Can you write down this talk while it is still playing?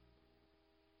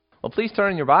Well, please turn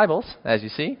in your Bibles, as you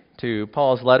see, to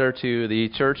Paul's letter to the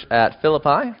church at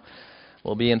Philippi.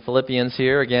 We'll be in Philippians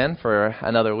here again for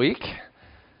another week.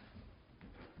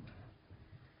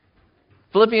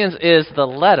 Philippians is the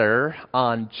letter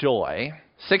on joy.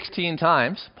 16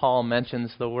 times Paul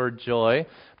mentions the word joy,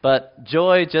 but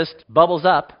joy just bubbles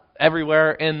up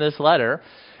everywhere in this letter.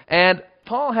 And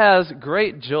Paul has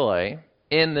great joy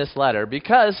in this letter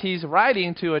because he's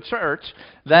writing to a church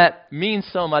that means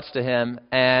so much to him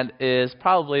and is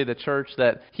probably the church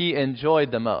that he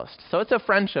enjoyed the most. So it's a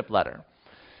friendship letter.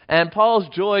 And Paul's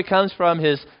joy comes from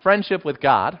his friendship with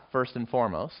God, first and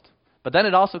foremost. But then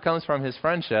it also comes from his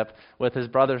friendship with his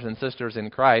brothers and sisters in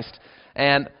Christ.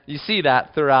 And you see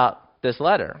that throughout this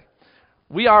letter.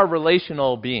 We are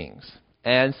relational beings.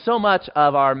 And so much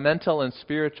of our mental and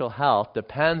spiritual health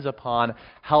depends upon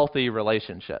healthy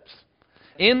relationships.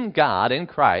 In God, in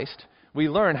Christ, we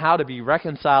learn how to be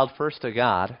reconciled first to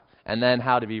God and then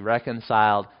how to be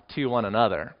reconciled to one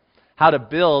another. How to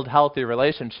build healthy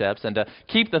relationships and to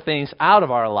keep the things out of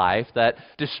our life that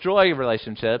destroy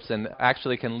relationships and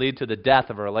actually can lead to the death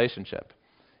of a relationship.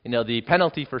 You know, the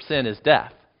penalty for sin is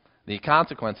death. The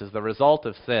consequences, the result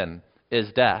of sin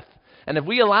is death. And if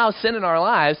we allow sin in our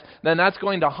lives, then that's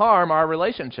going to harm our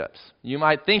relationships. You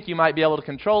might think you might be able to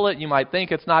control it. You might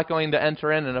think it's not going to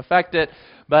enter in and affect it,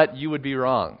 but you would be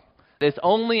wrong. It's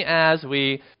only as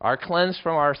we are cleansed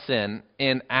from our sin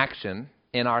in action,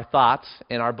 in our thoughts,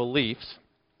 in our beliefs,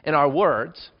 in our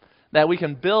words, that we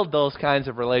can build those kinds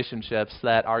of relationships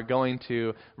that are going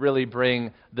to really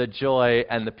bring the joy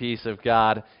and the peace of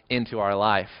God into our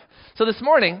life. So this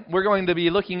morning, we're going to be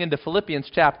looking into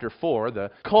Philippians chapter 4,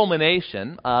 the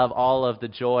culmination of all of the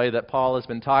joy that Paul has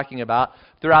been talking about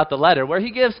throughout the letter, where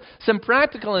he gives some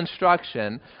practical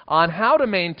instruction on how to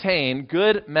maintain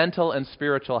good mental and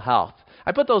spiritual health.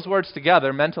 I put those words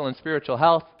together, mental and spiritual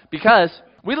health, because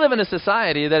we live in a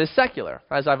society that is secular,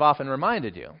 as I've often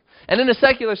reminded you. And in a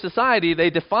secular society, they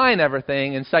define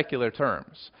everything in secular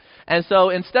terms. And so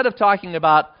instead of talking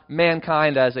about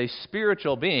mankind as a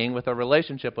spiritual being with a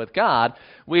relationship with God,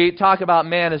 we talk about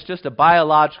man as just a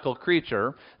biological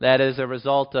creature that is a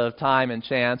result of time and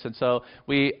chance. And so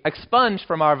we expunge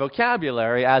from our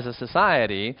vocabulary as a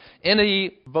society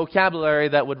any vocabulary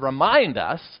that would remind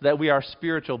us that we are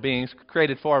spiritual beings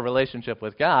created for a relationship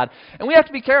with God. And we have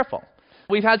to be careful.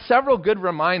 We've had several good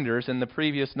reminders in the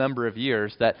previous number of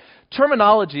years that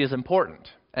terminology is important.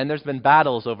 And there's been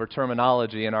battles over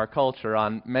terminology in our culture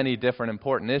on many different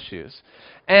important issues.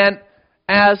 And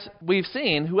as we've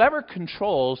seen, whoever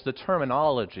controls the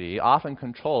terminology often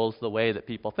controls the way that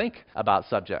people think about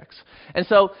subjects. And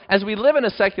so, as we live in a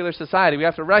secular society, we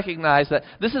have to recognize that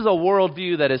this is a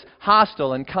worldview that is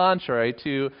hostile and contrary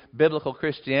to biblical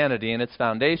Christianity and its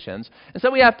foundations. And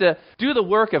so we have to do the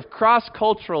work of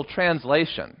cross-cultural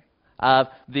translation of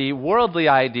the worldly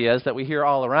ideas that we hear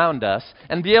all around us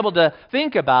and be able to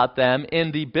think about them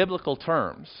in the biblical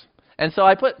terms. And so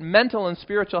I put mental and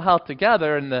spiritual health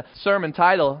together in the sermon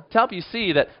title to help you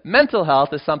see that mental health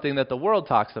is something that the world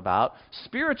talks about,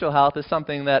 spiritual health is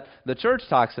something that the church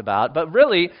talks about, but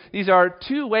really these are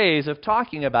two ways of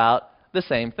talking about the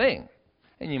same thing.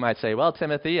 And you might say, well,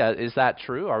 Timothy, is that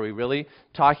true? Are we really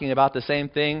talking about the same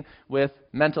thing with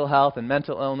mental health and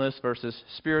mental illness versus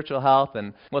spiritual health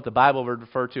and what the Bible would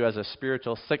refer to as a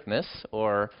spiritual sickness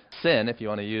or sin, if you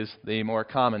want to use the more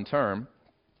common term?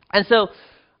 And so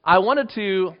I wanted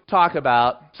to talk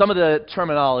about some of the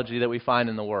terminology that we find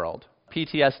in the world.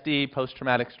 PTSD,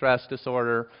 post-traumatic stress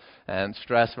disorder, and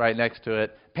stress right next to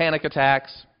it, panic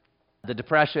attacks, the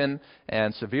depression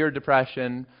and severe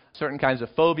depression, certain kinds of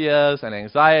phobias and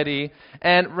anxiety,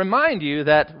 and remind you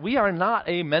that we are not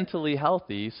a mentally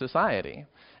healthy society.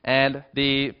 And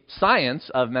the science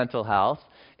of mental health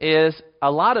is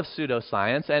a lot of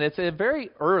pseudoscience, and it's very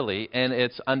early in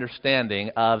its understanding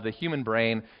of the human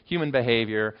brain, human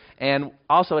behavior, and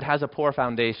also it has a poor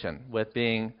foundation with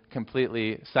being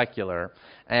completely secular.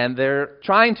 And they're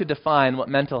trying to define what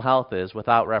mental health is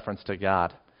without reference to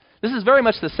God. This is very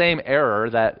much the same error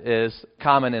that is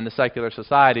common in the secular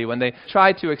society when they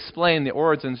try to explain the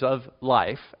origins of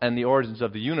life and the origins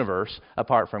of the universe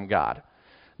apart from God.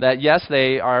 That yes,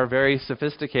 they are very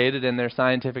sophisticated in their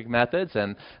scientific methods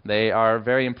and they are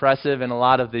very impressive in a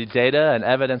lot of the data and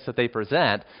evidence that they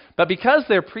present, but because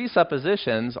their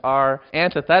presuppositions are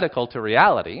antithetical to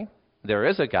reality, there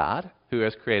is a God who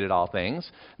has created all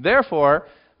things, therefore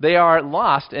they are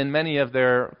lost in many of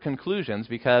their conclusions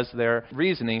because they're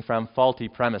reasoning from faulty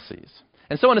premises.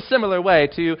 And so in a similar way,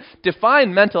 to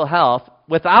define mental health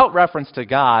without reference to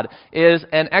God is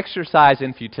an exercise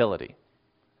in futility.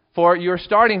 For you're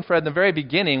starting from the very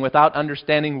beginning without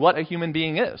understanding what a human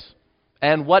being is.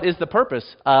 and what is the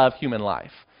purpose of human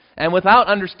life. And without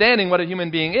understanding what a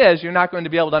human being is, you're not going to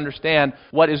be able to understand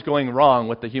what is going wrong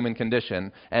with the human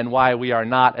condition and why we are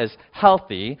not as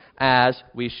healthy as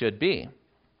we should be.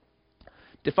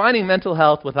 Defining mental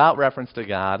health without reference to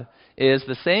God is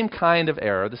the same kind of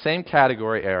error, the same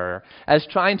category error, as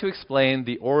trying to explain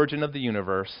the origin of the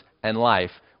universe and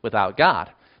life without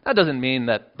God. That doesn't mean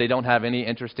that they don't have any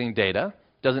interesting data.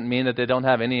 Doesn't mean that they don't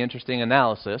have any interesting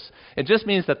analysis. It just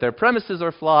means that their premises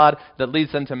are flawed, that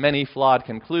leads them to many flawed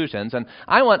conclusions. And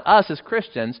I want us as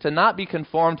Christians to not be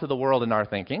conformed to the world in our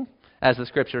thinking, as the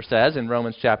Scripture says in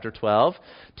Romans chapter 12,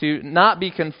 to not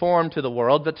be conformed to the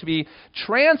world, but to be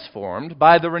transformed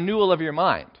by the renewal of your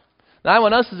mind. Now, I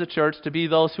want us as a church to be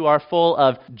those who are full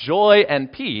of joy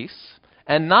and peace,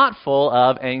 and not full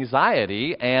of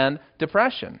anxiety and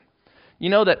depression. You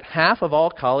know that half of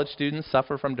all college students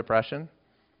suffer from depression?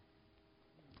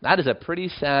 That is a pretty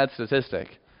sad statistic.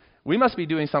 We must be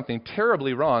doing something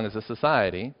terribly wrong as a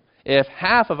society if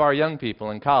half of our young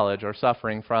people in college are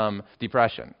suffering from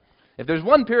depression. If there's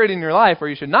one period in your life where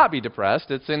you should not be depressed,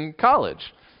 it's in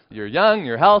college. You're young,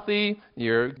 you're healthy,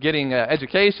 you're getting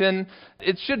education.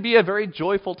 It should be a very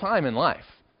joyful time in life.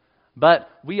 But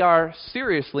we are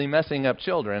seriously messing up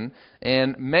children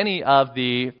in many of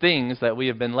the things that we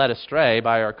have been led astray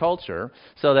by our culture,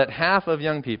 so that half of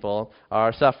young people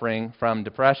are suffering from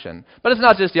depression. But it's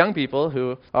not just young people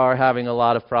who are having a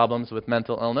lot of problems with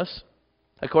mental illness.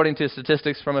 According to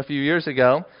statistics from a few years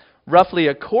ago, roughly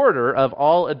a quarter of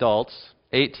all adults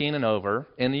 18 and over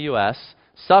in the U.S.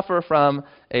 suffer from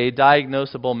a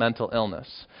diagnosable mental illness.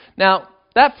 Now,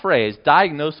 that phrase,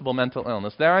 diagnosable mental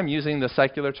illness, there I'm using the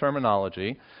secular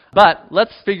terminology, but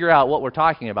let's figure out what we're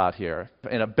talking about here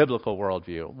in a biblical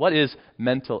worldview. What is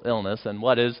mental illness and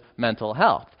what is mental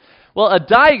health? Well, a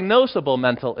diagnosable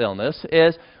mental illness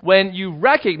is when you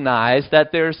recognize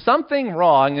that there's something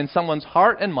wrong in someone's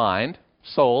heart and mind,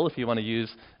 soul, if you want to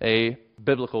use a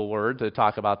biblical word to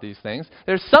talk about these things.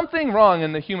 There's something wrong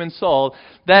in the human soul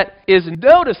that is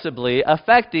noticeably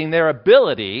affecting their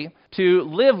ability to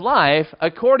live life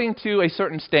according to a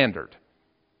certain standard,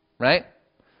 right?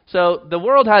 So the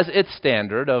world has its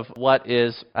standard of what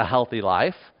is a healthy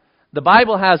life. The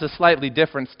Bible has a slightly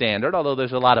different standard, although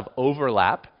there's a lot of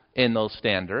overlap in those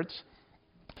standards.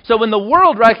 So when the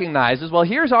world recognizes, well,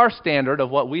 here's our standard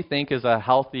of what we think is a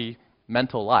healthy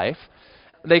mental life,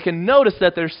 they can notice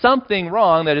that there's something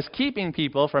wrong that is keeping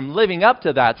people from living up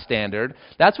to that standard.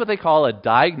 That's what they call a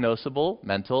diagnosable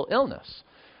mental illness.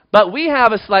 But we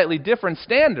have a slightly different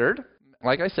standard.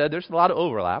 Like I said, there's a lot of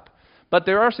overlap, but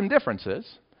there are some differences.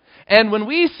 And when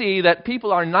we see that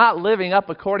people are not living up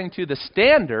according to the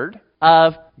standard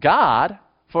of God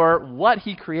for what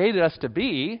He created us to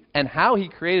be and how He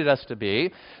created us to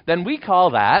be, then we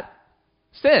call that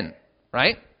sin,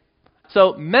 right?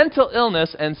 So mental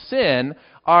illness and sin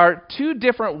are two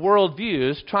different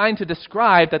worldviews trying to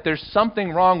describe that there's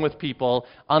something wrong with people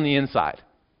on the inside.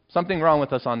 Something wrong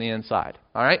with us on the inside,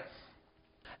 all right?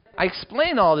 I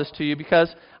explain all this to you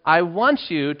because I want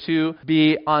you to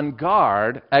be on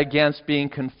guard against being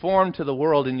conformed to the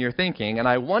world in your thinking, and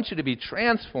I want you to be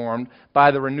transformed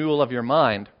by the renewal of your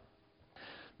mind.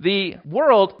 The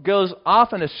world goes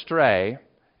often astray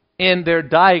in their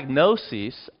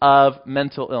diagnoses of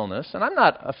mental illness. And I'm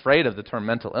not afraid of the term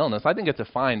mental illness. I think it's a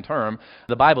fine term.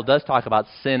 The Bible does talk about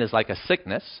sin as like a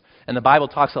sickness. And the Bible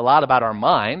talks a lot about our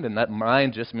mind, and that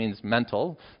mind just means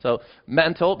mental. So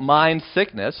mental, mind,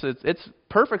 sickness, it's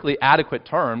perfectly adequate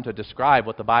term to describe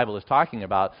what the Bible is talking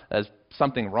about as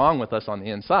something wrong with us on the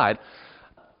inside.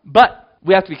 But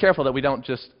we have to be careful that we don't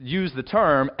just use the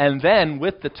term and then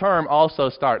with the term also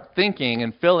start thinking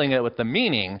and filling it with the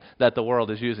meaning that the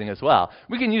world is using as well.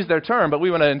 We can use their term, but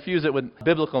we want to infuse it with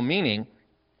biblical meaning.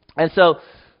 And so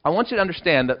I want you to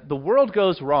understand that the world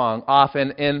goes wrong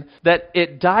often in that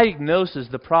it diagnoses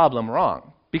the problem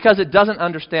wrong because it doesn't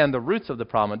understand the roots of the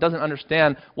problem. It doesn't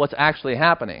understand what's actually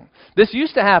happening. This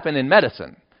used to happen in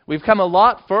medicine. We've come a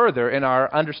lot further in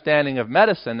our understanding of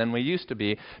medicine than we used to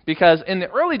be because in the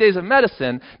early days of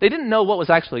medicine, they didn't know what was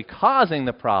actually causing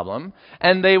the problem,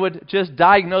 and they would just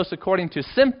diagnose according to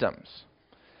symptoms.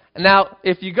 Now,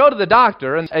 if you go to the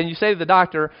doctor and you say to the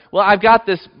doctor, well, I've got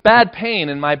this bad pain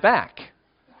in my back,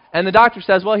 and the doctor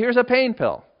says, well, here's a pain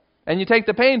pill, and you take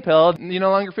the pain pill, and you no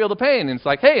longer feel the pain, and it's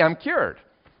like, hey, I'm cured.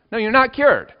 No, you're not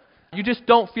cured. You just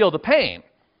don't feel the pain.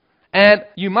 And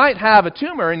you might have a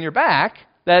tumor in your back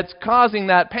that's causing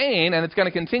that pain, and it's going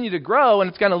to continue to grow, and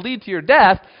it's going to lead to your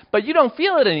death, but you don't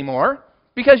feel it anymore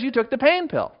because you took the pain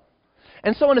pill.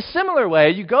 And so in a similar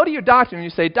way, you go to your doctor and you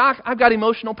say, Doc, I've got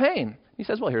emotional pain. He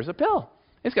says, well, here's a pill.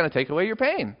 It's going to take away your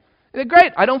pain. You say,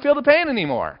 great, I don't feel the pain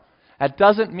anymore. that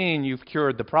doesn't mean you've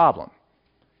cured the problem.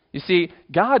 You see,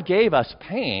 God gave us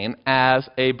pain as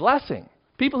a blessing.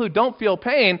 People who don't feel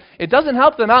pain, it doesn't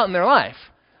help them out in their life.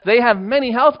 They have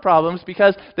many health problems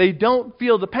because they don't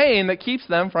feel the pain that keeps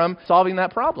them from solving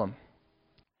that problem.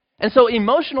 And so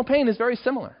emotional pain is very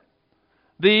similar.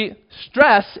 The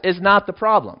stress is not the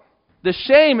problem. The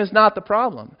shame is not the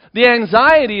problem. The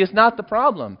anxiety is not the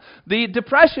problem. The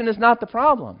depression is not the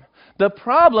problem. The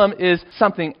problem is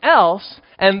something else,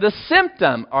 and the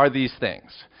symptom are these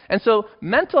things. And so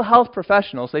mental health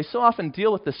professionals, they so often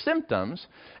deal with the symptoms,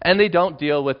 and they don't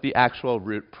deal with the actual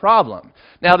root problem.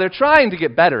 Now, they're trying to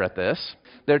get better at this.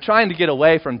 They're trying to get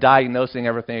away from diagnosing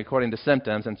everything according to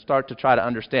symptoms and start to try to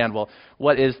understand, well,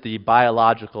 what is the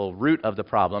biological root of the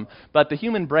problem? But the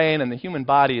human brain and the human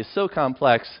body is so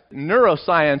complex.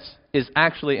 Neuroscience is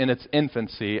actually in its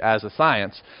infancy as a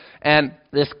science. And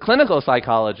this clinical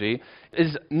psychology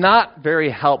is not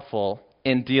very helpful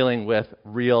in dealing with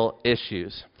real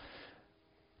issues,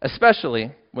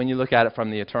 especially when you look at it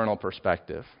from the eternal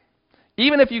perspective.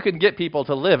 Even if you can get people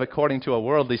to live according to a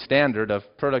worldly standard of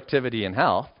productivity and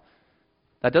health,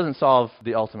 that doesn't solve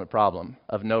the ultimate problem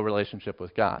of no relationship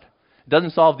with God. It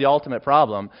doesn't solve the ultimate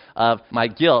problem of my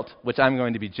guilt, which I'm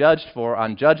going to be judged for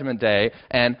on Judgment Day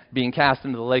and being cast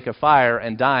into the lake of fire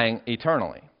and dying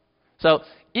eternally. So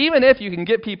even if you can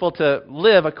get people to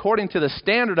live according to the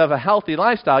standard of a healthy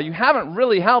lifestyle, you haven't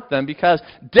really helped them because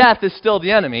death is still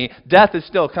the enemy. Death is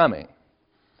still coming.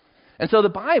 And so the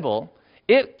Bible,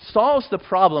 it solves the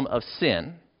problem of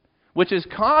sin, which is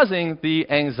causing the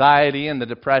anxiety and the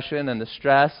depression and the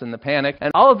stress and the panic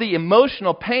and all of the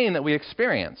emotional pain that we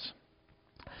experience.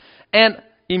 And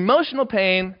emotional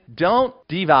pain, don't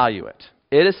devalue it.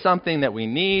 It is something that we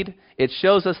need. It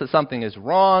shows us that something is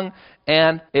wrong,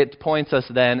 and it points us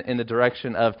then in the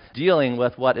direction of dealing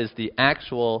with what is the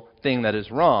actual thing that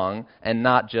is wrong and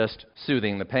not just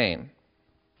soothing the pain.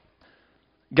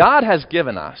 God has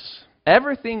given us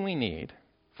everything we need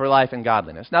for life and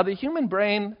godliness. Now, the human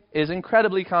brain is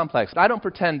incredibly complex. I don't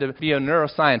pretend to be a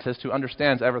neuroscientist who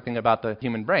understands everything about the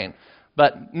human brain.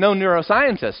 But no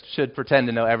neuroscientist should pretend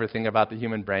to know everything about the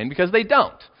human brain because they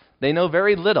don't. They know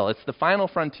very little. It's the final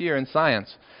frontier in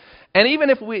science. And even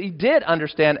if we did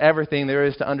understand everything there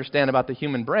is to understand about the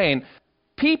human brain,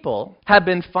 people have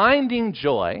been finding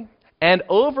joy and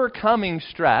overcoming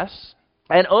stress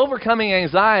and overcoming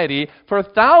anxiety for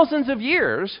thousands of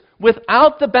years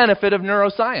without the benefit of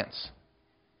neuroscience.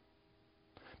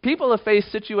 People have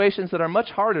faced situations that are much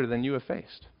harder than you have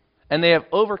faced. And they have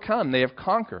overcome, they have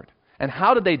conquered. And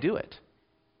how did they do it?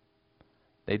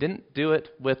 They didn't do it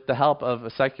with the help of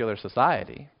a secular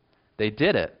society. They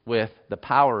did it with the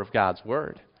power of God's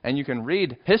Word. And you can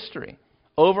read history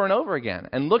over and over again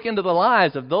and look into the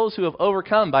lives of those who have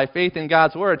overcome by faith in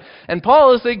God's Word. And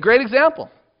Paul is a great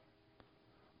example.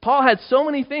 Paul had so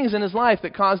many things in his life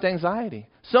that caused anxiety,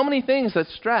 so many things that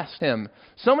stressed him,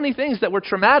 so many things that were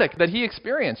traumatic that he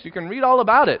experienced. You can read all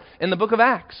about it in the book of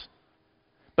Acts.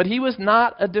 But he was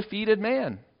not a defeated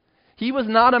man. He was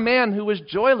not a man who was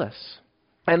joyless.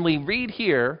 And we read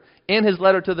here in his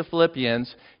letter to the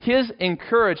Philippians his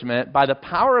encouragement by the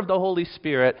power of the Holy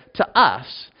Spirit to us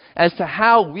as to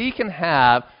how we can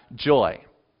have joy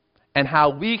and how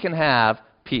we can have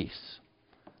peace.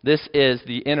 This is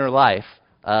the inner life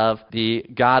of the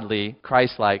godly,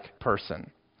 Christ-like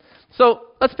person. So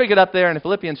let's pick it up there in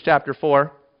Philippians chapter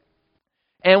 4.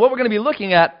 And what we're going to be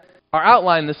looking at, our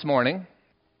outline this morning,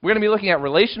 we're going to be looking at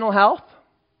relational health,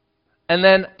 and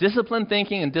then disciplined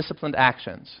thinking and disciplined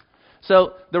actions.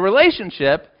 So the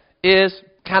relationship is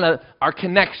kind of our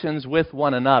connections with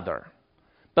one another.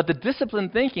 But the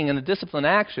disciplined thinking and the disciplined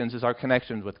actions is our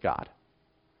connections with God.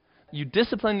 You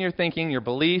discipline your thinking, your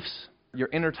beliefs, your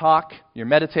inner talk, your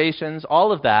meditations,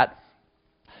 all of that,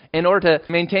 in order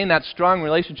to maintain that strong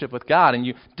relationship with God. And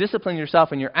you discipline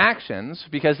yourself in your actions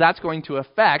because that's going to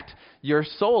affect your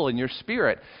soul and your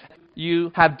spirit.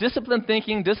 You have disciplined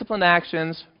thinking, disciplined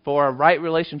actions for a right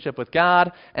relationship with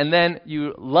God, and then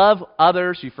you love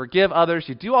others, you forgive others,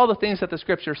 you do all the things that the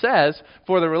Scripture says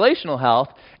for the relational health,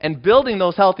 and building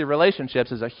those healthy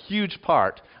relationships is a huge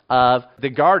part of the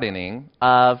gardening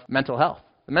of mental health.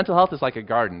 The mental health is like a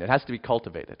garden. It has to be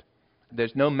cultivated.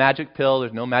 There's no magic pill,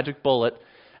 there's no magic bullet.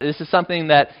 This is something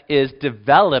that is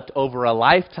developed over a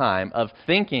lifetime of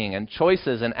thinking and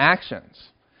choices and actions.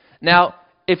 Now,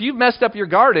 if you've messed up your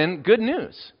garden, good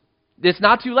news. It's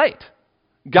not too late.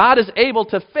 God is able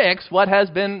to fix what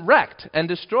has been wrecked and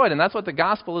destroyed, and that's what the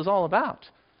gospel is all about.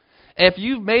 If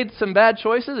you've made some bad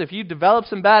choices, if you've developed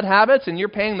some bad habits and you're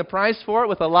paying the price for it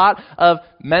with a lot of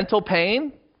mental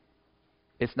pain,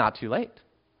 it's not too late.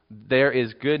 there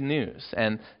is good news.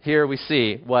 And here we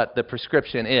see what the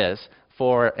prescription is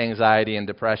for anxiety and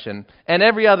depression and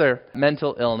every other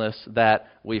mental illness that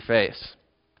we face.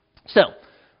 So,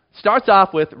 starts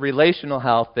off with relational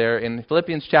health there in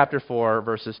Philippians chapter 4,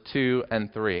 verses 2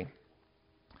 and 3.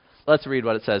 Let's read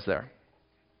what it says there.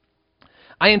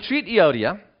 I entreat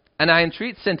Euodia and I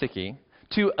entreat Syntyche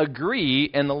to agree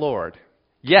in the Lord.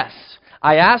 Yes,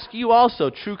 I ask you also,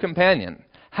 true companion,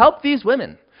 help these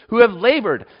women who have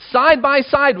labored side by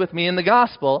side with me in the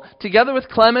gospel, together with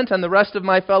Clement and the rest of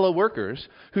my fellow workers,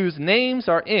 whose names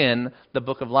are in the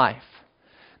book of life.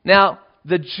 Now,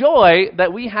 the joy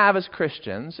that we have as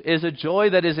Christians is a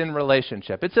joy that is in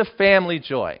relationship. It's a family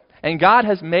joy. And God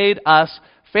has made us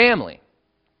family.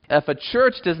 If a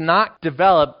church does not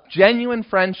develop genuine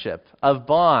friendship of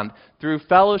bond through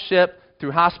fellowship,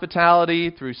 through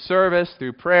hospitality, through service,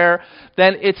 through prayer,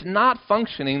 then it's not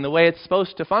functioning the way it's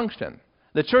supposed to function.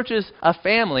 The church is a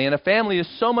family, and a family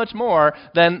is so much more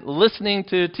than listening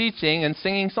to teaching and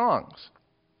singing songs.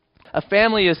 A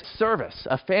family is service.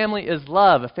 A family is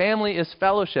love. A family is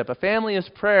fellowship. A family is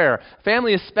prayer. A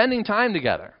family is spending time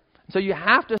together. So you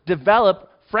have to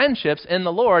develop friendships in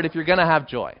the Lord if you're going to have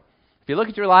joy. If you look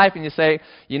at your life and you say,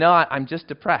 I'm just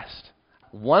depressed,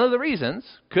 one of the reasons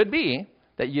could be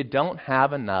that you don't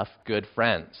have enough good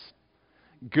friends.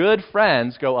 Good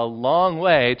friends go a long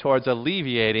way towards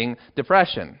alleviating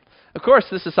depression. Of course,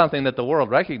 this is something that the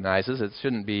world recognizes. It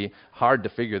shouldn't be hard to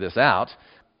figure this out.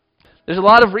 There's a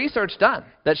lot of research done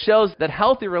that shows that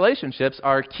healthy relationships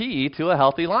are key to a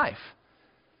healthy life.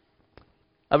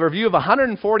 A review of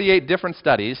 148 different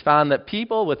studies found that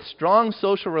people with strong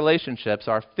social relationships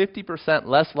are 50%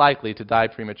 less likely to die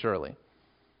prematurely.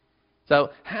 So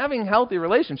having healthy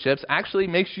relationships actually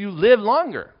makes you live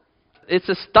longer. It's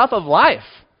the stuff of life.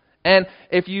 And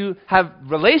if you have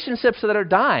relationships that are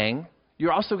dying,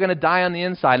 you're also going to die on the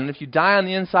inside. And if you die on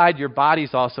the inside, your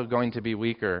body's also going to be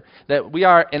weaker. That we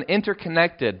are an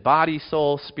interconnected body,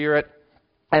 soul, spirit,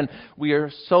 and we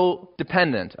are so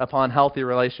dependent upon healthy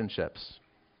relationships.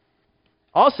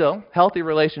 Also, healthy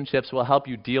relationships will help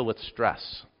you deal with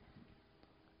stress.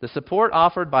 The support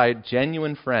offered by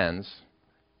genuine friends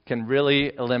can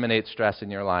really eliminate stress in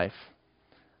your life.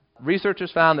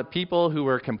 Researchers found that people who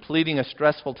were completing a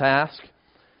stressful task,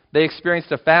 they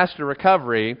experienced a faster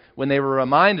recovery when they were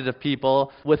reminded of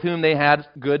people with whom they had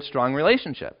good, strong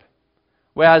relationship.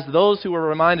 Whereas those who were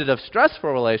reminded of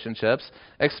stressful relationships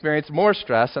experienced more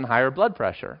stress and higher blood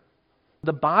pressure.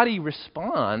 The body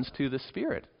responds to the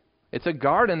spirit. It's a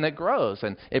garden that grows,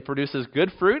 and it produces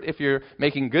good fruit if you're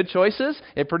making good choices.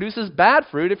 It produces bad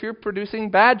fruit if you're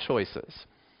producing bad choices.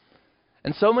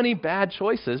 And so many bad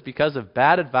choices because of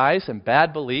bad advice and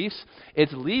bad beliefs,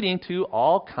 it's leading to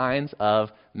all kinds of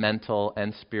mental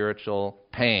and spiritual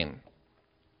pain.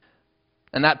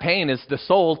 And that pain is the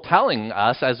soul telling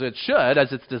us, as it should,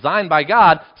 as it's designed by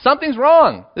God, something's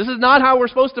wrong. This is not how we're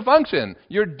supposed to function.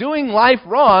 You're doing life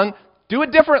wrong. Do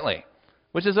it differently,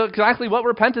 which is exactly what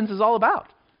repentance is all about.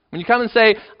 When you come and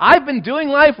say, I've been doing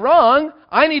life wrong,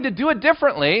 I need to do it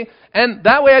differently, and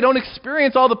that way I don't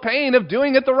experience all the pain of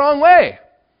doing it the wrong way.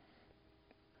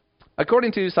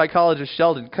 According to psychologist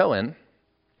Sheldon Cohen,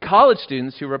 college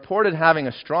students who reported having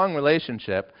a strong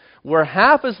relationship were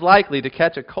half as likely to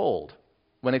catch a cold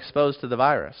when exposed to the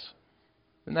virus.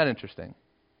 Isn't that interesting?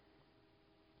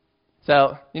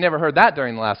 So, you never heard that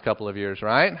during the last couple of years,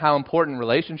 right? How important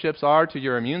relationships are to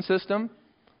your immune system.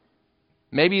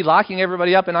 Maybe locking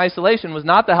everybody up in isolation was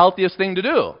not the healthiest thing to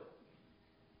do.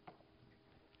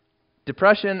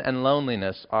 Depression and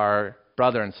loneliness are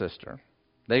brother and sister.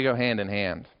 They go hand in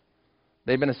hand.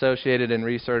 They've been associated in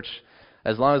research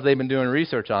as long as they've been doing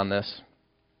research on this.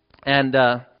 And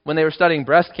when they were studying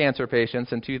breast cancer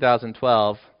patients in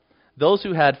 2012, those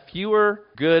who had fewer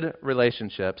good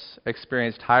relationships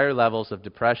experienced higher levels of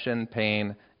depression,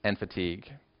 pain, and fatigue.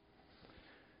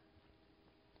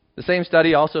 The same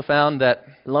study also found that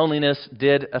loneliness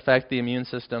did affect the immune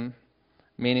system,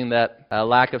 meaning that a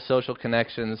lack of social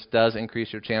connections does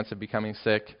increase your chance of becoming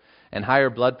sick, and higher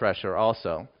blood pressure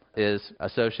also is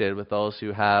associated with those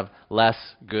who have less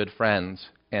good friends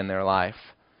in their life.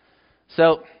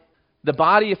 So, the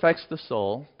body affects the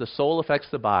soul affects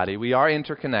the body. We are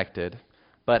interconnected,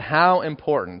 but how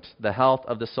important the health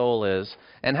of the soul is,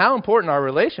 and how important our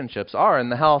relationships are in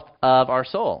the health of our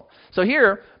soul. So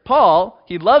here, Paul,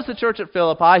 he loves the church at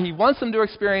Philippi. He wants them to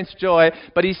experience joy,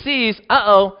 but he sees,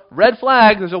 red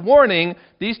flag, there's a warning.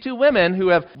 These two women who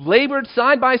have labored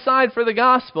side by side for the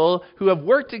gospel, who have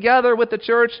worked together with the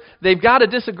church, they've got a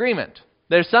disagreement.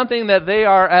 There's something that they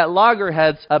are at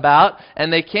loggerheads about,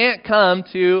 and they can't come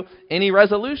to any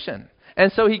resolution.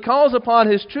 And so he calls upon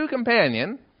his true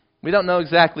companion, We don't know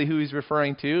exactly who he's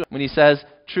referring to when he says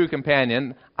true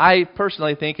companion. I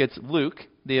personally think it's Luke,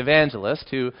 the evangelist,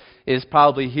 who is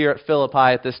probably here at Philippi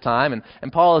at this time.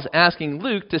 And Paul is asking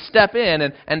Luke to step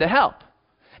in and to help.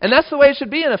 And that's the way it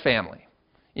should be in a family.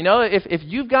 You know, if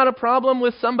you've got a problem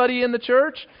with somebody in the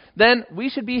church, then we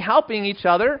should be helping each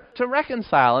other to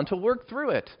reconcile and to work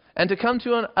through it and to come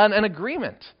to an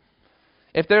agreement.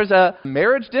 If there's a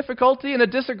marriage difficulty and a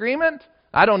disagreement,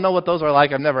 I don't know what those are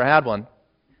like. I've never had one.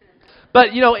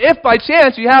 But, you know, if by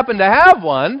chance you happen to have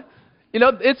one, you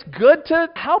know, it's good to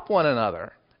help one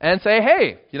another and say,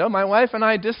 hey, you know, my wife and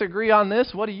I disagree on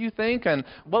this. What do you think? And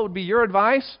what would be your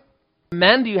advice?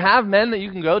 Men, do you have men that you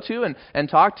can go to and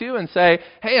talk to and say,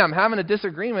 hey, I'm having a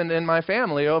disagreement in my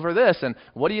family over this, and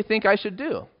what do you think I should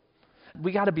do?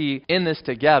 We got to be in this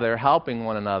together, helping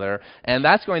one another, and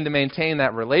that's going to maintain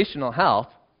that relational health.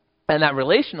 And that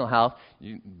relational health,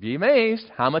 you'd be amazed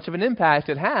how much of an impact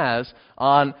it has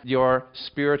on your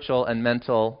spiritual and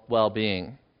mental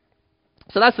well-being.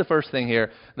 So that's the first thing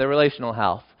here, the relational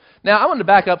health. Now, I wanted to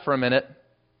back up for a minute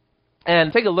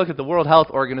and take a look at the World Health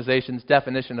Organization's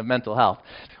definition of mental health,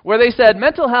 where they said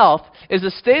mental health is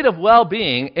a state of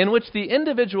well-being in which the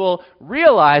individual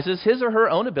realizes his or her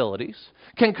own abilities,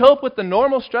 can cope with the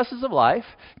normal stresses of life,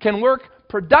 can work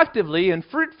productively and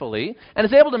fruitfully, and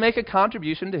is able to make a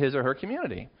contribution to his or her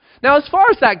community. Now, as far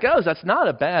as that goes, that's not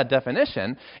a bad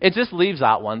definition. It just leaves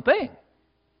out one thing.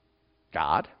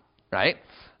 God, right?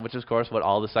 Which is, of course, what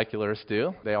all the secularists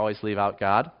do. They always leave out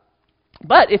God.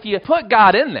 But if you put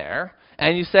God in there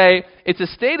and you say it's a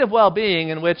state of well-being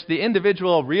in which the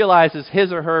individual realizes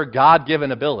his or her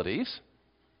God-given abilities,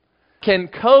 can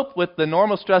cope with the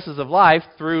normal stresses of life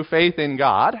through faith in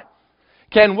God,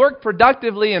 can work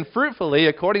productively and fruitfully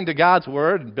according to God's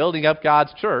word and building up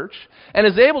God's church, and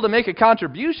is able to make a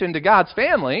contribution to God's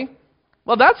family,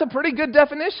 well, that's a pretty good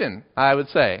definition, I would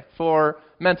say, for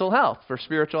mental health, for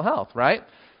spiritual health, right?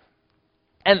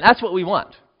 And that's what we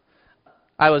want.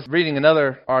 I was reading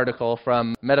another article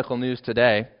from Medical News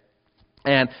Today,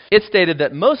 and it stated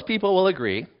that most people will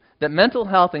agree that mental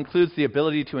health includes the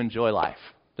ability to enjoy life.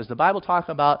 Does the Bible talk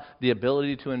about the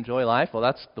ability to enjoy life? Well,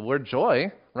 that's the word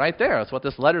joy right there. That's what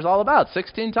this letter's all about,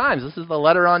 16 times. This is the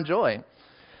letter on joy.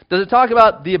 Does it talk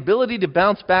about the ability to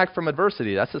bounce back from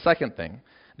adversity? That's the second thing.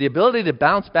 The ability to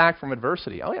bounce back from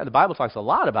adversity. Oh yeah, the Bible talks a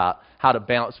lot about how to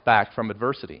bounce back from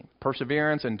adversity.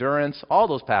 Perseverance, endurance, all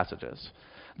those passages.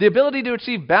 The ability to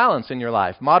achieve balance in your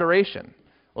life, moderation.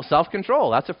 Well, self-control,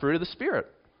 that's a fruit of the Spirit.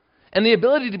 And the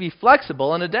ability to be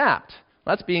flexible and adapt.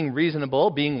 That's being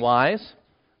reasonable, being wise.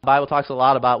 The Bible talks a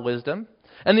lot about wisdom.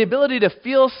 And the ability to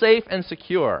feel safe and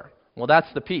secure. Well,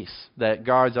 that's the peace that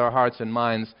guards our hearts and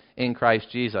minds in Christ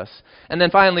Jesus. And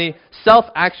then finally,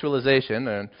 self-actualization.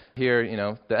 And here, you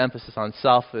know, the emphasis on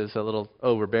self is a little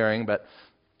overbearing, but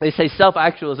they say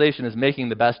self-actualization is making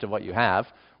the best of what you have,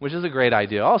 which is a great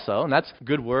idea also, and that's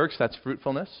good works, that's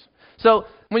fruitfulness. So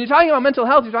when you're talking about mental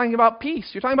health, you're talking about peace,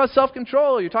 you're talking about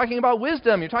self-control, you're talking about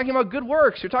wisdom, you're talking about good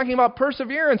works, you're talking about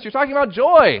perseverance, you're talking about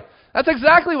joy. That's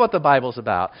exactly what the Bible's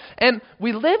about. And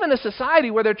we live in a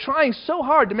society where they're trying so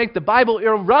hard to make the Bible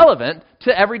irrelevant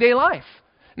to everyday life.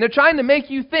 And they're trying to make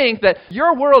you think that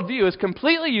your worldview is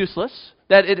completely useless,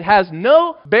 that it has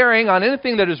no bearing on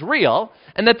anything that is real,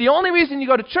 and that the only reason you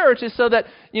go to church is so that,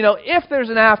 you know, if there's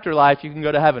an afterlife, you can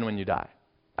go to heaven when you die.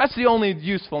 That's the only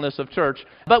usefulness of church.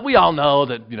 But we all know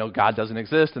that, you know, God doesn't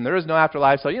exist and there is no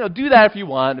afterlife, so, you know, do that if you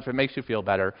want. If it makes you feel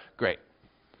better, great.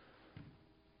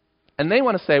 And they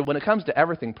want to say, when it comes to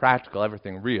everything practical,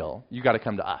 everything real, you got to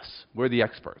come to us. We're the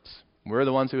experts. We're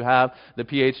the ones who have the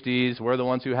PhDs. We're the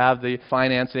ones who have the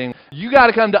financing. You got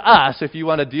to come to us if you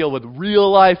want to deal with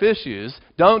real life issues.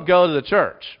 Don't go to the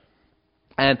church.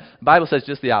 And the Bible says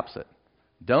just the opposite.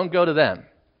 Don't go to them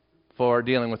for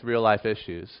dealing with real life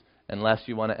issues unless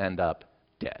you want to end up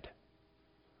dead.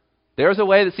 There's a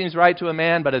way that seems right to a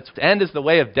man, but its end is the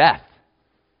way of death.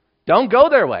 Don't go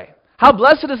their way. How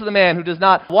blessed is the man who does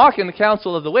not walk in the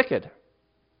counsel of the wicked.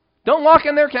 Don't walk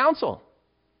in their counsel.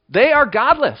 They are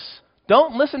godless.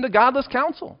 Don't listen to godless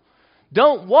counsel.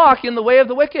 Don't walk in the way of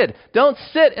the wicked. Don't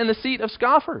sit in the seat of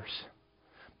scoffers.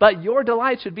 But your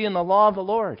delight should be in the law of the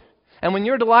Lord. And when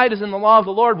your delight is in the law of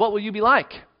the Lord, what will you be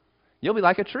like? You'll be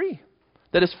like a tree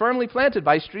that is firmly planted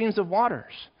by streams of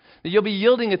waters. That you'll be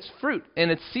yielding its fruit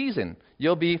in its season.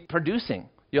 You'll be producing.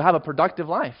 You'll have a productive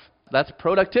life. That's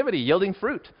productivity, yielding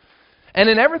fruit. And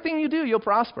in everything you do, you'll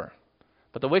prosper.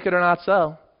 But the wicked are not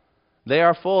so. They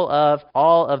are full of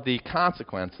all of the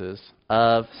consequences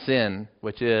of sin,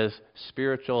 which is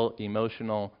spiritual,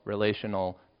 emotional,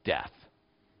 relational death.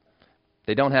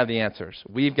 They don't have the answers.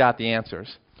 We've got the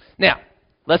answers. Now,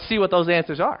 Let's see what those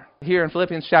answers are. Here in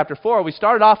Philippians chapter 4, we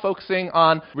started off focusing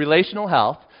on relational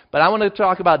health, but I want to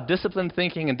talk about disciplined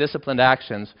thinking and disciplined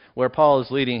actions, where Paul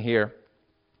is leading here.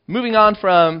 Moving on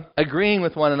from agreeing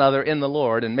with one another in the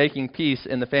Lord and making peace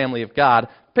in the family of God,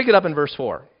 pick it up in verse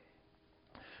 4.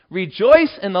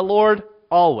 Rejoice in the Lord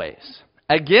always.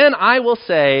 Again, I will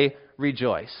say,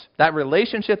 rejoice. That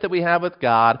relationship that we have with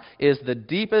God is the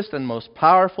deepest and most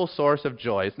powerful source of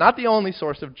joy. It's not the only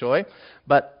source of joy,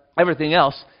 but everything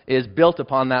else is built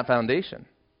upon that foundation.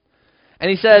 And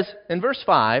he says in verse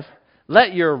 5,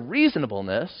 let your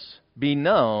reasonableness be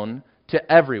known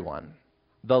to everyone.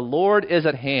 The Lord is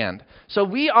at hand. So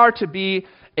we are to be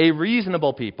a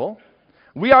reasonable people.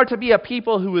 We are to be a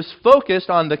people who is focused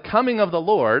on the coming of the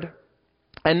Lord.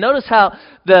 And notice how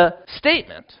the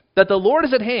statement that the Lord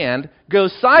is at hand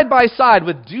goes side by side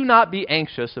with do not be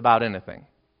anxious about anything.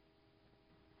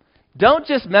 Don't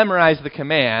just memorize the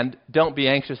command, don't be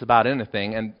anxious about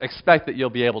anything, and expect that you'll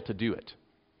be able to do it.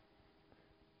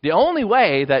 The only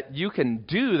way that you can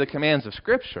do the commands of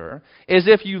Scripture is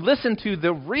if you listen to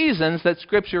the reasons that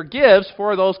Scripture gives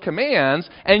for those commands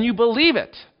and you believe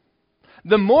it.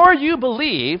 The more you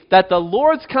believe that the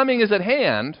Lord's coming is at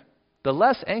hand, the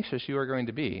less anxious you are going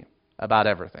to be about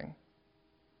everything.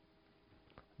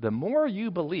 The more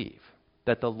you believe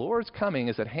that the Lord's coming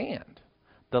is at hand,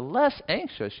 the less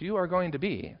anxious you are going to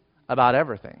be about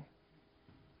everything.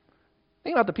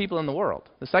 Think about the people in the world,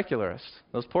 the secularists,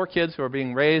 those poor kids who are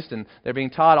being raised and they're being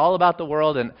taught all about the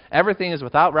world and everything is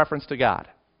without reference to God.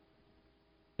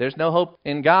 There's no hope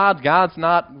in God. God's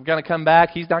not going to come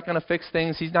back. He's not going to fix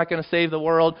things. He's not going to save the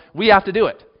world. We have to do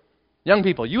it. Young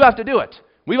people, you have to do it.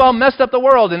 We've all messed up the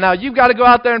world and now you've got to go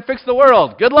out there and fix the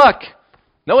world. Good luck.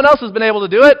 No one else has been able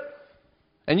to do it.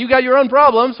 And you got your own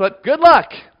problems, but good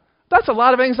luck. That's a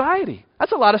lot of anxiety.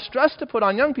 That's a lot of stress to put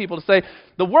on young people to say,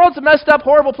 the world's a messed up,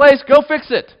 horrible place, go fix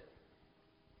it.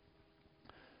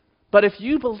 But if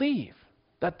you believe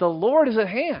that the Lord is at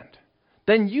hand,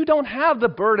 then you don't have the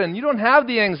burden, you don't have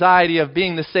the anxiety of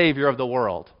being the Savior of the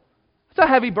world. It's a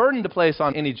heavy burden to place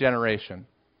on any generation.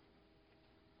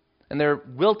 And they're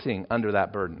wilting under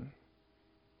that burden.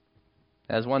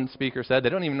 As one speaker said, they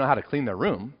don't even know how to clean their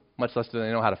room, much less do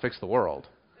they know how to fix the world.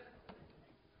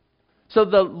 So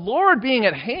the Lord being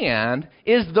at hand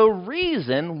is the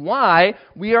reason why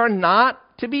we are not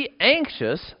to be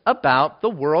anxious about the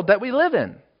world that we live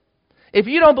in. If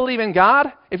you don't believe in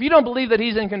God, if you don't believe that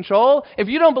He's in control, if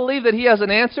you don't believe that He has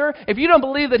an answer, if you don't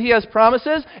believe that He has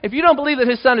promises, if you don't believe that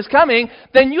His Son is coming,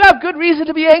 then you have good reason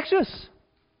to be anxious.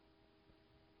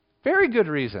 Very good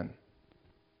reason.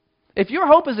 If your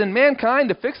hope is in mankind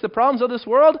to fix the problems of this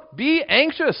world, be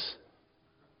anxious.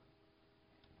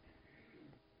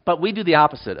 But we do the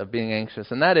opposite of being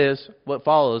anxious, and that is what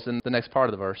follows in the next part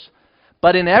of the verse.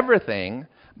 But in everything,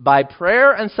 by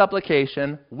prayer and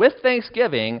supplication, with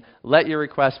thanksgiving, let your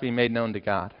requests be made known to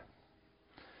God.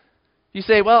 You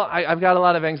say, well, I've got a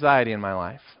lot of anxiety in my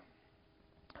life.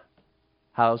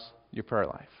 How's your prayer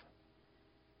life?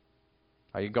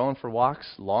 Are you going for walks,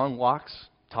 long walks,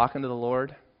 talking to the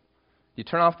Lord? You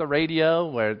turn off the radio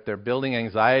where they're building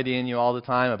anxiety in you all the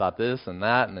time about this and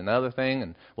that and another thing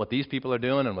and what these people are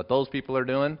doing and what those people are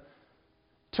doing.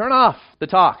 Turn off the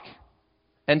talk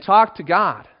and talk to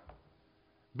God.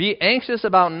 Be anxious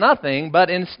about nothing, but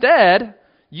instead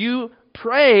you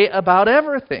pray about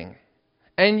everything.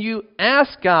 And you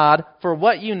ask God for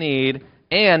what you need,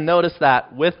 and notice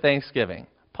that with thanksgiving.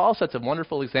 Paul sets a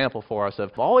wonderful example for us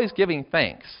of always giving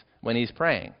thanks when he's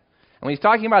praying. And when he's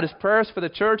talking about his prayers for the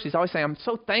church, he's always saying, I'm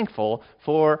so thankful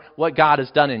for what God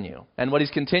has done in you and what He's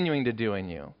continuing to do in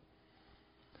you.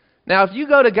 Now, if you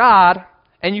go to God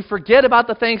and you forget about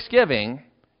the thanksgiving,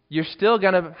 you're still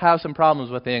going to have some problems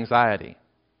with the anxiety.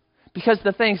 Because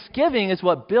the thanksgiving is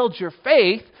what builds your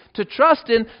faith to trust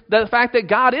in the fact that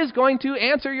God is going to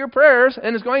answer your prayers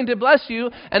and is going to bless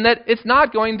you, and that it's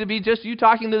not going to be just you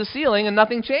talking to the ceiling and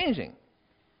nothing changing.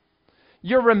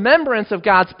 Your remembrance of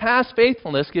God's past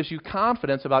faithfulness gives you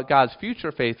confidence about God's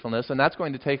future faithfulness, and that's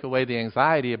going to take away the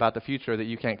anxiety about the future that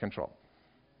you can't control.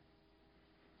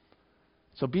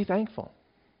 So be thankful.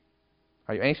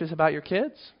 Are you anxious about your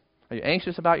kids? Are you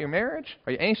anxious about your marriage?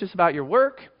 Are you anxious about your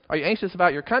work? Are you anxious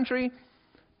about your country?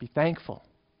 Be thankful.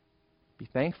 Be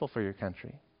thankful for your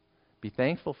country. Be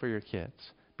thankful for your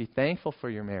kids. Be thankful for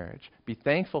your marriage. Be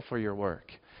thankful for your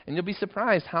work. And you'll be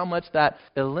surprised how much that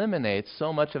eliminates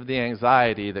so much of the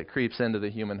anxiety that creeps into the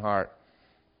human heart.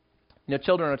 You know,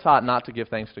 children are taught not to give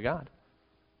thanks to God.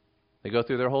 They go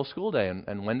through their whole school day,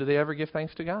 and when do they ever give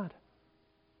thanks to God?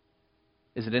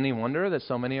 Is it any wonder that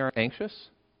so many are anxious?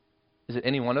 Is it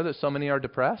any wonder that so many are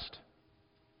depressed?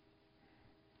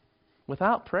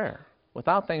 Without prayer,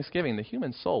 Without thanksgiving, the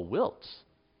human soul wilts.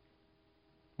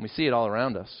 We see it all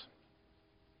around us.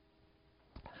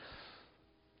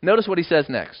 Notice what he says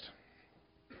next.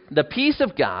 The peace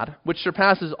of God, which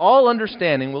surpasses all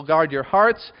understanding, will guard your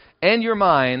hearts and your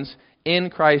minds in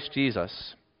Christ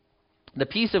Jesus. The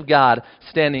peace of God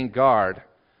standing guard.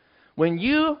 When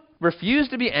you refuse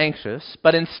to be anxious,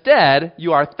 but instead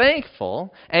you are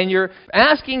thankful and you're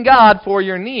asking God for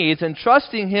your needs and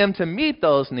trusting Him to meet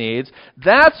those needs,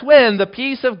 that's when the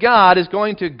peace of God is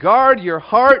going to guard your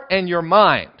heart and your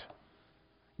mind.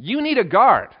 You need a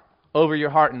guard over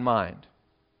your heart and mind.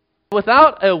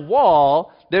 Without a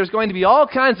wall, there's going to be all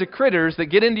kinds of critters that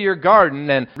get into your garden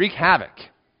and wreak havoc.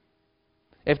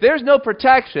 If there's no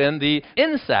protection, the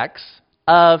insects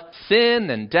of sin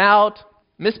and doubt,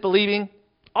 misbelieving,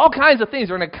 all kinds of things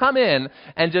are going to come in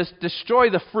and just destroy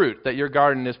the fruit that your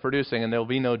garden is producing, and there will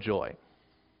be no joy.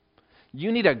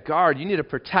 You need a guard, you need a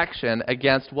protection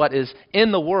against what is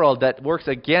in the world that works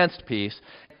against peace.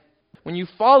 When you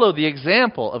follow the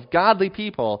example of godly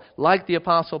people like the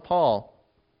Apostle Paul,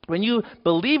 when you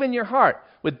believe in your heart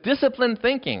with disciplined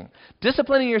thinking,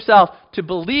 disciplining yourself to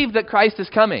believe that Christ is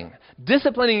coming,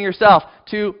 disciplining yourself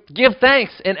to give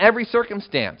thanks in every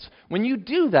circumstance, when you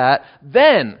do that,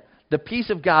 then the peace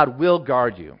of God will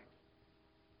guard you.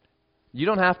 You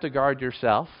don't have to guard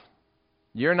yourself.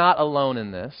 You're not alone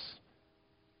in this.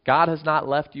 God has not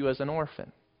left you as an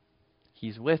orphan.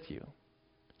 He's with you.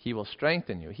 He will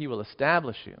strengthen you. He will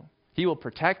establish you. He will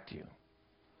protect you.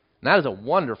 And that is a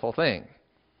wonderful thing.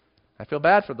 I feel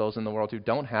bad for those in the world who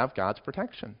don't have God's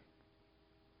protection.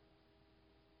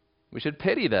 We should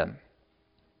pity them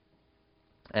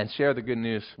and share the good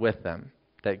news with them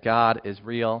that God is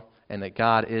real and that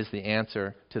God is the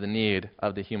answer to the need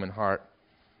of the human heart.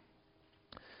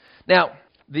 Now,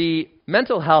 the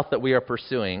mental health that we are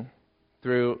pursuing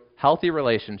through healthy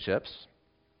relationships,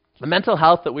 the mental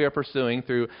health that we are pursuing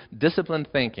through disciplined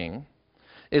thinking,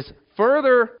 is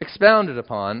further expounded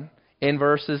upon in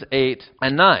verses 8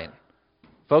 and 9.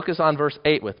 Focus on verse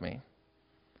 8 with me.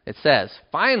 It says,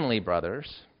 "Finally,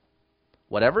 brothers,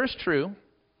 whatever is true,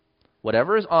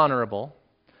 whatever is honorable,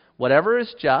 whatever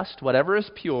is just, whatever is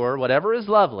pure, whatever is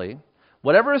lovely,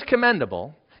 whatever is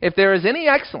commendable, if there is any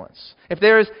excellence, if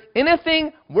there is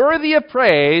anything worthy of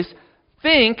praise,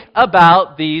 think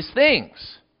about these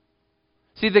things."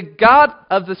 See, the God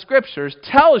of the Scriptures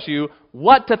tells you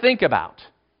what to think about.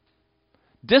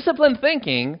 Disciplined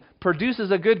thinking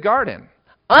produces a good garden.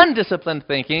 Undisciplined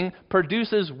thinking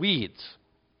produces weeds.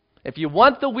 If you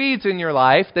want the weeds in your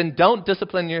life, then don't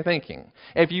discipline your thinking.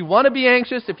 If you want to be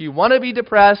anxious, if you want to be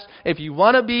depressed, if you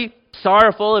want to be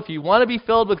sorrowful, if you want to be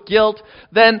filled with guilt,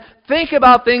 then think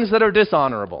about things that are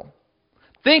dishonorable.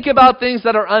 Think about things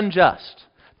that are unjust.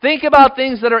 Think about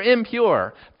things that are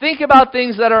impure. Think about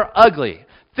things that are ugly.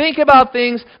 Think about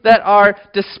things that are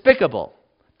despicable.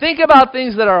 Think about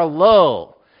things that are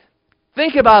low.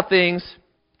 Think about things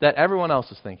that everyone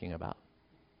else is thinking about.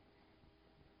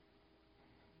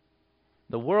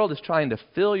 The world is trying to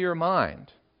fill your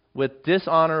mind with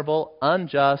dishonorable,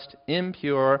 unjust,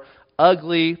 impure,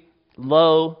 ugly,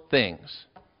 low things.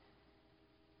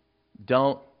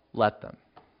 Don't let them.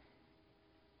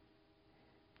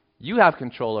 You have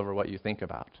control over what you think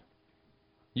about.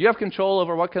 You have control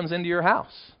over what comes into your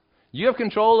house. You have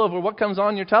control over what comes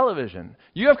on your television.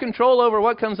 You have control over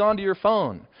what comes onto your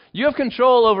phone. You have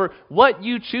control over what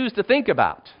you choose to think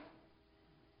about.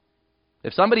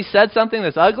 If somebody said something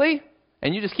that's ugly,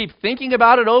 and you just keep thinking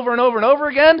about it over and over and over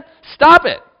again, stop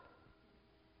it.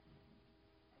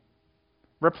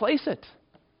 Replace it.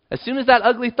 As soon as that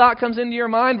ugly thought comes into your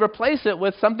mind, replace it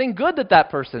with something good that that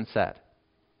person said.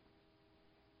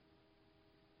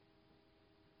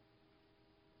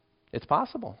 It's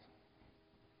possible.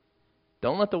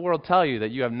 Don't let the world tell you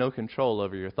that you have no control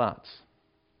over your thoughts.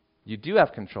 You do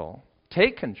have control.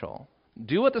 Take control.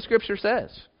 Do what the Scripture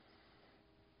says.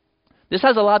 This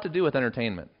has a lot to do with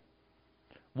entertainment.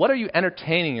 What are you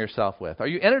entertaining yourself with? Are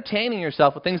you entertaining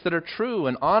yourself with things that are true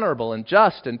and honorable and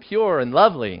just and pure and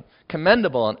lovely,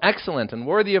 commendable and excellent and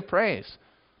worthy of praise?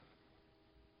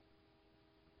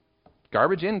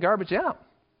 Garbage in, garbage out.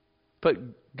 Put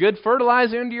good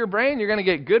fertilizer into your brain, you're going to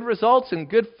get good results and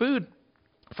good food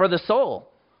for the soul.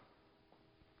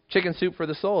 Chicken Soup for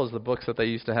the Soul is the books that they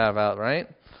used to have out, right?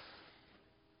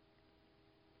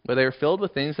 Where they are filled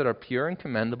with things that are pure and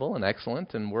commendable and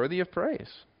excellent and worthy of praise.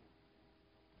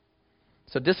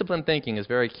 So disciplined thinking is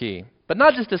very key. But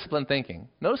not just disciplined thinking.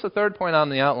 Notice the third point on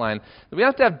the outline, that we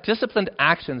have to have disciplined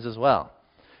actions as well.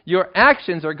 Your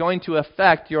actions are going to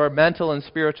affect your mental and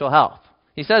spiritual health.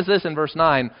 He says this in verse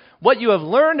 9, "What you have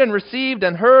learned and received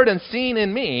and heard and seen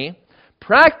in me,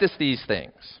 practice these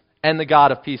things, and the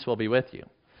God of peace will be with you.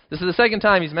 This is the second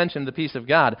time he's mentioned the peace of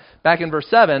God. Back in verse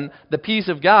 7, the peace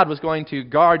of God was going to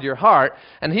guard your heart,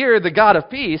 and here the God of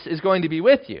peace is going to be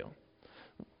with you.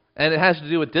 And it has to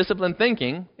do with disciplined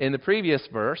thinking in the previous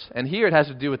verse, and here it has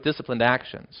to do with disciplined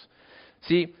actions.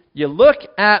 See, you look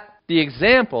at the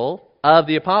example of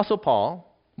the Apostle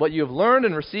Paul, what you have learned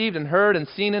and received and heard and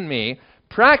seen in me,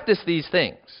 practice these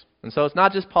things. And so it's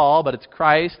not just Paul, but it's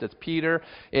Christ, it's Peter,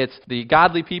 it's the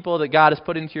godly people that God has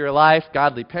put into your life,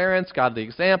 godly parents, godly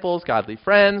examples, godly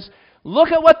friends. Look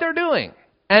at what they're doing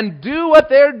and do what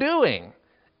they're doing,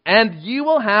 and you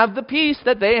will have the peace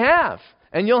that they have,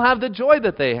 and you'll have the joy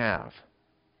that they have.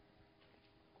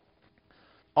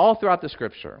 All throughout the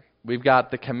Scripture, we've got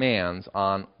the commands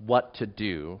on what to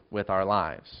do with our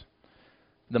lives.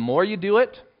 The more you do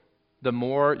it, the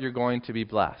more you're going to be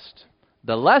blessed.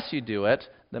 The less you do it,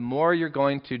 the more you're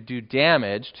going to do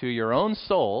damage to your own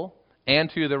soul and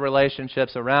to the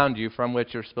relationships around you from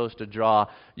which you're supposed to draw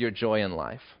your joy in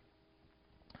life.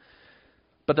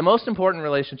 But the most important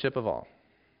relationship of all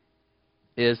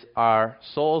is our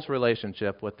soul's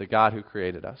relationship with the God who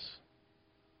created us.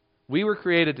 We were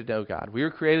created to know God. We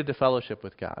were created to fellowship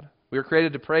with God. We were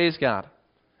created to praise God.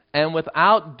 And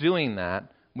without doing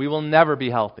that, we will never be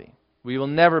healthy. We will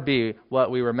never be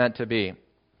what we were meant to be.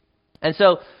 And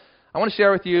so, I want to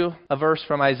share with you a verse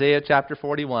from Isaiah chapter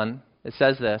 41. It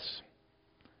says this,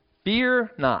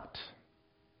 "Fear not,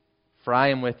 for I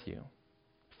am with you."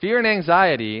 Fear and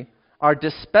anxiety are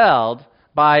dispelled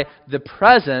by the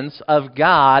presence of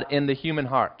God in the human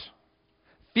heart.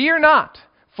 Fear not,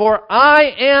 for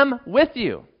I am with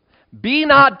you. Be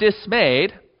not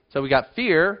dismayed. So we got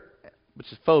fear,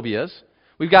 which is phobias.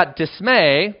 We've got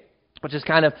dismay, which is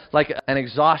kind of like an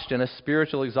exhaustion, a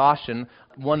spiritual exhaustion,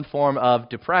 one form of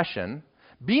depression.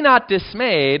 Be not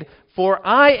dismayed, for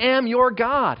I am your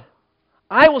God.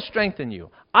 I will strengthen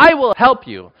you. I will help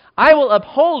you. I will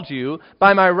uphold you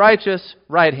by my righteous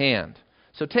right hand.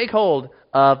 So take hold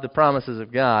of the promises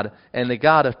of God, and the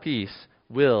God of peace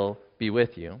will be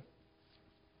with you.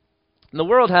 And the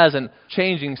world has a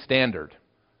changing standard,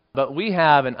 but we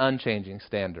have an unchanging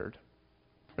standard.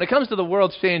 When it comes to the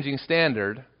world's changing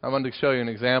standard, I wanted to show you an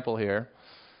example here.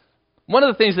 One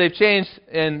of the things they've changed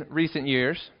in recent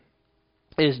years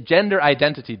is gender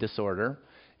identity disorder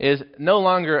is no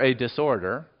longer a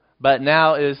disorder, but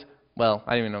now is, well,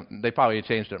 I don't even know, they probably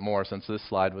changed it more since this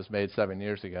slide was made 7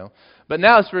 years ago. But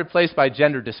now it's replaced by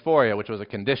gender dysphoria, which was a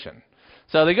condition.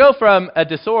 So they go from a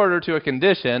disorder to a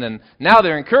condition, and now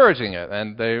they're encouraging it,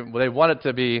 and they want it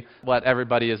to be what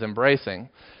everybody is embracing.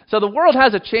 So the world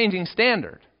has a changing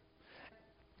standard.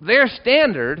 Their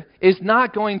standard is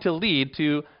not going to lead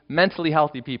to mentally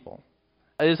healthy people.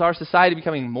 Is our society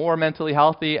becoming more mentally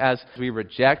healthy as we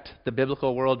reject the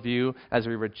biblical worldview, as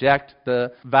we reject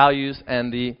the values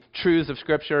and the truths of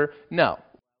Scripture? No.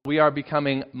 We are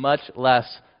becoming much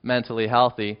less mentally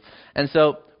healthy. And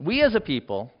so we as a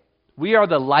people, we are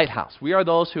the lighthouse. We are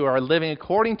those who are living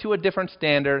according to a different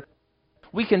standard.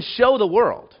 We can show the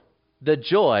world the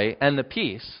joy and the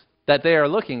peace that they are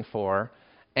looking for,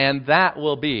 and that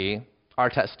will be our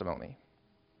testimony.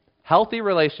 Healthy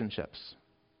relationships,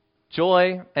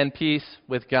 joy and peace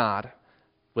with God,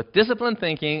 with disciplined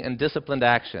thinking and disciplined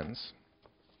actions.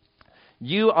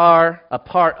 You are a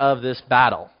part of this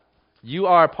battle. You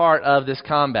are a part of this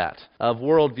combat of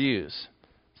worldviews.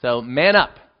 So man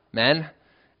up, men,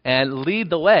 and lead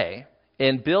the way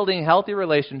in building healthy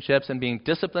relationships and being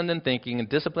disciplined in thinking and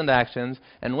disciplined actions.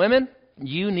 And women,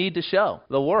 you need to show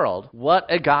the world what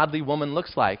a godly woman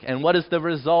looks like and what is the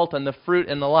result and the fruit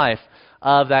in the life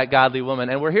of that godly woman.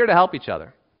 And we're here to help each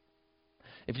other.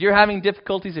 If you're having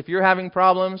difficulties, if you're having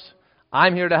problems,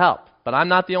 I'm here to help. But I'm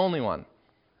not the only one.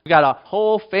 We've got a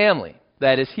whole family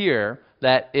that is here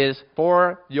that is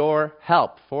for your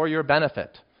help, for your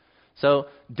benefit. So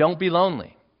don't be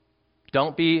lonely.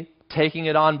 Don't be taking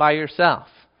it on by yourself.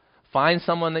 Find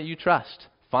someone that you trust.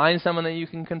 Find someone that you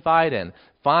can confide in.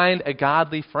 Find a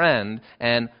godly friend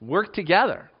and work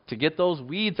together to get those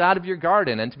weeds out of your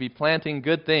garden and to be planting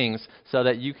good things so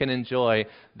that you can enjoy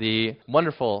the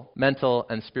wonderful mental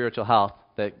and spiritual health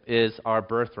that is our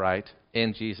birthright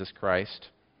in Jesus Christ.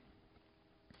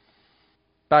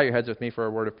 Bow your heads with me for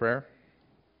a word of prayer.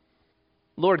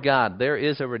 Lord God, there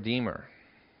is a Redeemer.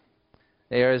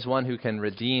 There is one who can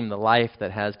redeem the life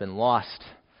that has been lost,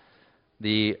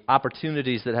 the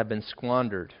opportunities that have been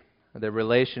squandered, the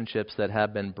relationships that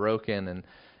have been broken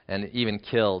and even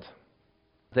killed.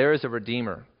 There is a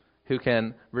Redeemer who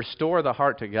can restore the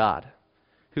heart to God,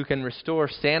 who can restore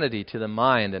sanity to the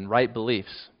mind and right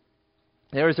beliefs.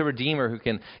 There is a Redeemer who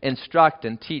can instruct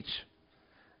and teach.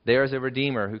 There is a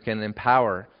Redeemer who can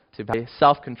empower to be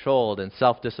self-controlled and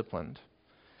self-disciplined.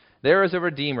 There is a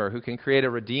Redeemer who can create a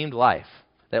redeemed life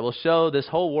that will show this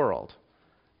whole world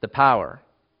the power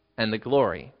and the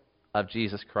glory of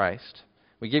Jesus Christ.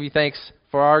 We give you thanks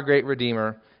for our great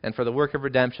Redeemer and for the work of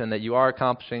redemption that you are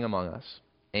accomplishing among us.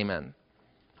 Amen.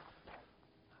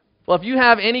 Well, if you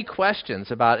have any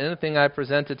questions about anything I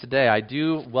presented today, I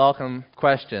do welcome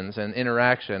questions and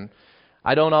interaction.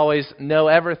 I don't always know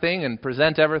everything and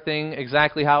present everything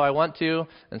exactly how I want to,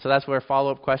 and so that's where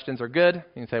follow-up questions are good.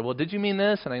 You can say, well, did you mean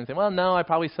this? And I can say, well, no, I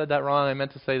probably said that wrong. I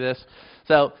meant to say this.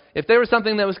 So if there was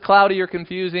something that was cloudy or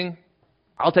confusing,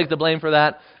 I'll take the blame for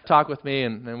that. Talk with me,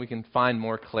 and we can find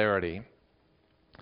more clarity.